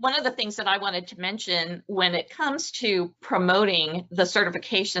 One of the things that I wanted to mention when it comes to promoting the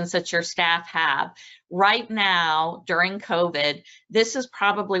certifications that your staff have, right now during COVID, this is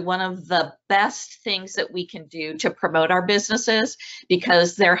probably one of the best things that we can do to promote our businesses,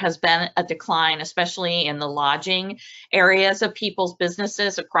 because there has been a decline, especially in the lodging areas of people's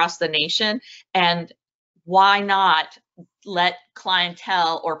businesses across the nation. And why not let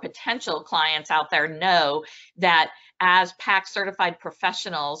clientele or potential clients out there know that as PACCC certified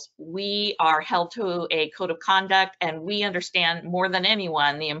professionals, we are held to a code of conduct, and we understand more than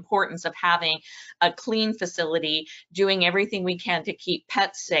anyone the importance of having a clean facility, doing everything we can to keep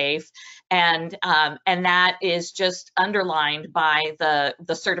pets safe, and that is just underlined by the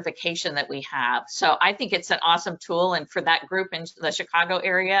certification that we have. So I think it's an awesome tool, and for that group in the Chicago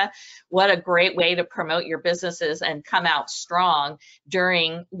area, what a great way to promote your businesses and come out strong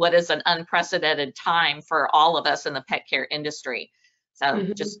during what is an unprecedented time for all of us in the pet care industry. So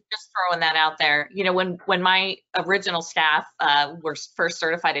just throwing that out there. You know, when my original staff were first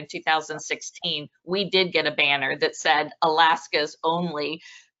certified in 2016, we did get a banner that said Alaska's only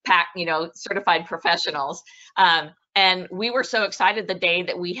certified professionals. And we were so excited the day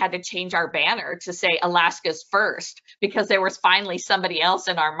that we had to change our banner to say Alaska's first, because there was finally somebody else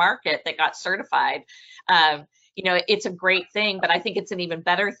in our market that got certified. You know, it's a great thing, but I think it's an even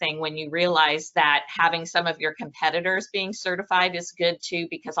better thing when you realize that having some of your competitors being certified is good too,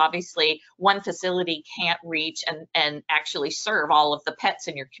 because obviously one facility can't reach and actually serve all of the pets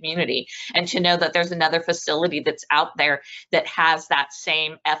in your community. And to know that there's another facility that's out there that has that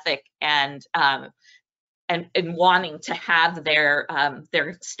same ethic and wanting to have their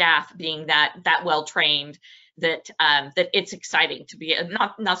staff being that well trained, that it's exciting to be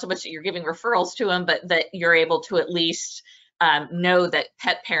not so much that you're giving referrals to them, but that you're able to at least know that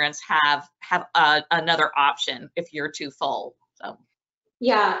pet parents have another option if you're too full. So.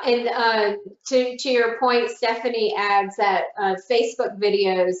 Yeah, and to your point, Stephanie adds that Facebook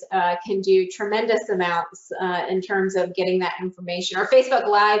videos can do tremendous amounts in terms of getting that information, or Facebook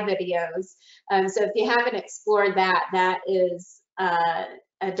Live videos. So if you haven't explored that, that is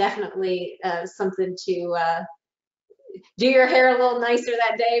definitely something to do your hair a little nicer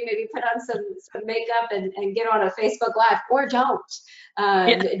that day, maybe put on some makeup and get on a Facebook Live, or don't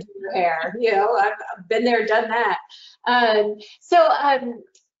do your hair. You know, I've been there, done that. I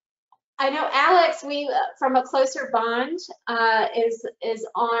know Alex, from A Closer Bond, is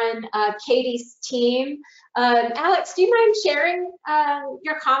on Katie's team. Alex, do you mind sharing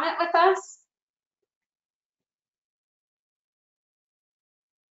your comment with us?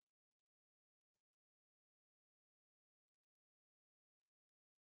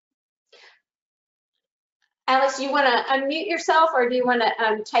 Alex, do you want to unmute yourself, or do you want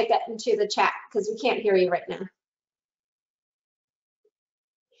to type that into the chat, because we can't hear you right now?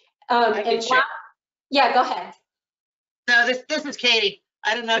 Yeah, go ahead. No, this is Katie.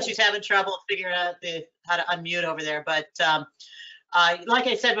 I don't know if she's having trouble figuring out how to unmute over there, but like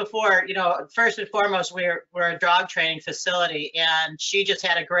I said before, first and foremost, we're a dog training facility, and she just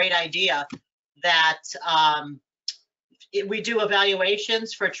had a great idea that we do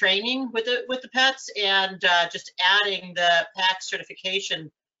evaluations for training with the pets, and just adding the PACCC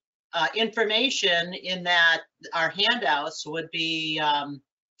certification information in that our handouts would be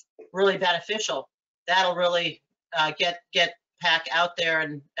really beneficial. That'll really get PACCC out there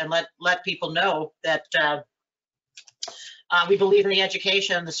and let people know that we believe in the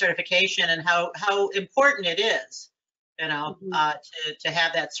education, the certification, and how important it is, to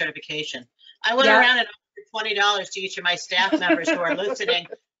have that certification. I went around and offered $20 to each of my staff members who are listening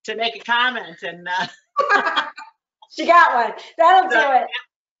to make a comment, and she got one. That'll do it.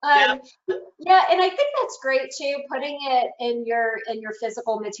 Yeah, and I think that's great too, putting it in your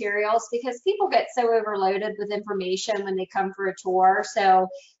physical materials, because people get so overloaded with information when they come for a tour. So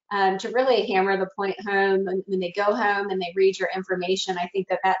to really hammer the point home when they go home and they read your information, I think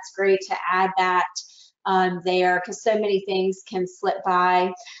that's great to add that there, because so many things can slip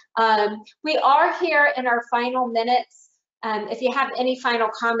by. We are here in our final minutes. If you have any final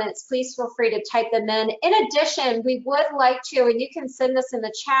comments, please feel free to type them in. In addition, we would like to, and you can send this in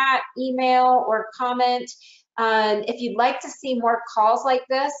the chat, email, or comment, if you'd like to see more calls like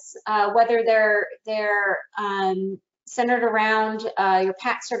this, whether they're centered around your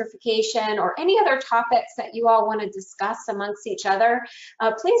PACCC certification or any other topics that you all want to discuss amongst each other,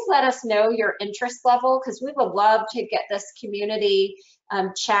 please let us know your interest level, because we would love to get this community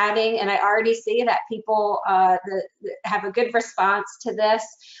chatting. And I already see that people have a good response to this.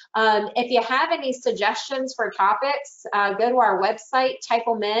 If you have any suggestions for topics, go to our website, type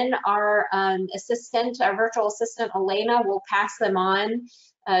them in. Our virtual assistant, Elena, will pass them on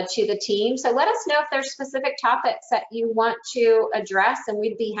to the team. So let us know if there's specific topics that you want to address, and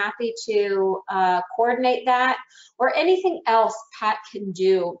we'd be happy to coordinate that, or anything else PACCC can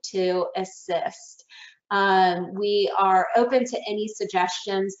do to assist. We are open to any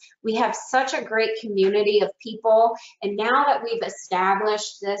suggestions. We have such a great community of people, and now that we've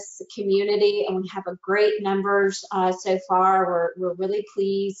established this community and we have a great numbers so far, we're really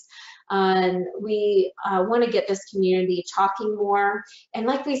pleased. We want to get this community talking more. And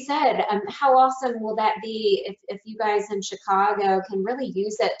like we said, how awesome will that be if you guys in Chicago can really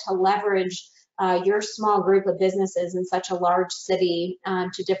use it to leverage your small group of businesses in such a large city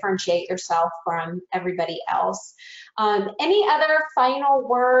to differentiate yourself from everybody else. Any other final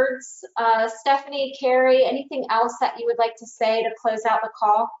words? Stephanie, Carrie, anything else that you would like to say to close out the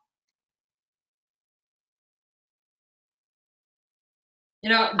call?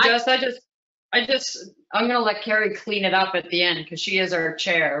 Jess, I'm going to let Carrie clean it up at the end, because she is our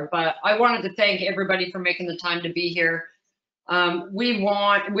chair, but I wanted to thank everybody for making the time to be here.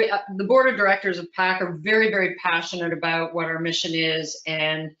 The board of directors of PACCC are very, very passionate about what our mission is,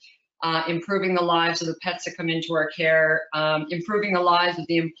 and improving the lives of the pets that come into our care, improving the lives of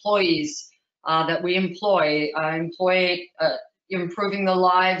the employees that we employ, improving the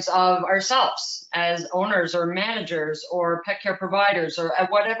lives of ourselves as owners or managers or pet care providers, or at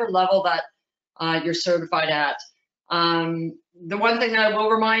whatever level that you're certified at. The one thing that I will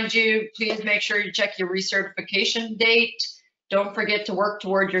remind you, please make sure you check your recertification date. Don't forget to work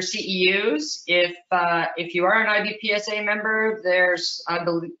toward your CEUs. If you are an IBPSA member, I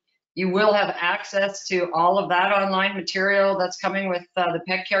believe you will have access to all of that online material that's coming with the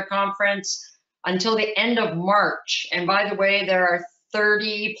Pet Care Conference until the end of March. And by the way, there are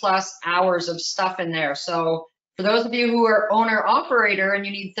 30+ hours of stuff in there. So for those of you who are owner operator and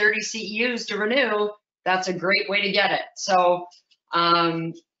you need 30 CEUs to renew, that's a great way to get it. So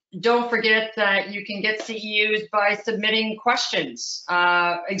don't forget that you can get CEUs by submitting questions,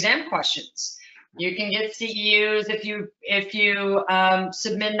 exam questions. You can get CEUs if you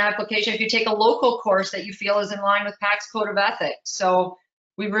submit an application, if you take a local course that you feel is in line with PACCC's Code of Ethics. So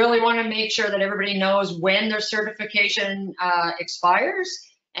we really want to make sure that everybody knows when their certification expires,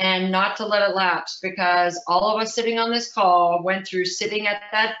 and not to let it lapse, because all of us sitting on this call went through sitting at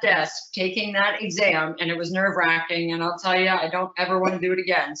that desk taking that exam, and it was nerve-wracking, and I'll tell you, I don't ever want to do it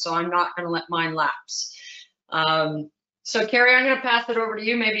again, so I'm not going to let mine lapse. So Carrie, I'm going to pass it over to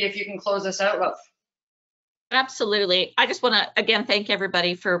you, maybe if you can close us out, love. Absolutely. I just want to, again, thank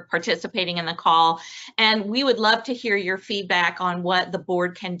everybody for participating in the call. And we would love to hear your feedback on what the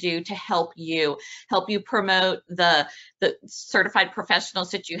board can do to help you promote the certified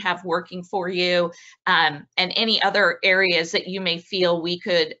professionals that you have working for you, and any other areas that you may feel we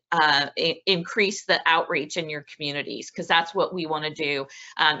could increase the outreach in your communities, because that's what we want to do.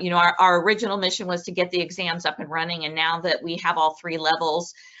 Our original mission was to get the exams up and running, and now that we have all 3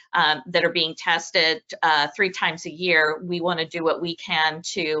 levels, that are being tested 3 times a year, we want to do what we can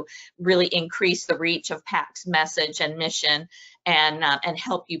to really increase the reach of PACC's message and mission and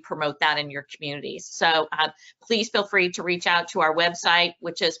help you promote that in your communities. So please feel free to reach out to our website,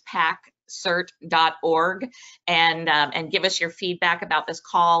 which is paccert.org, and give us your feedback about this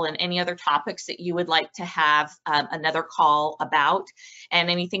call and any other topics that you would like to have another call about,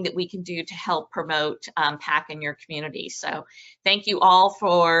 and anything that we can do to help promote PACC in your community. So thank you all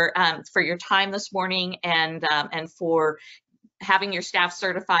for your time this morning, and for having your staff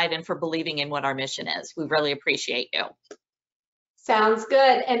certified and for believing in what our mission is. We really appreciate you. Sounds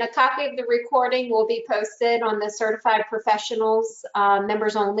good. And a copy of the recording will be posted on the Certified Professionals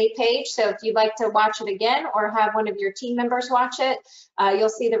Members Only page. So if you'd like to watch it again or have one of your team members watch it, you'll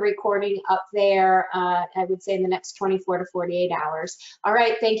see the recording up there, I would say in the next 24 to 48 hours. All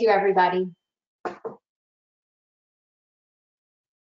right. Thank you, everybody.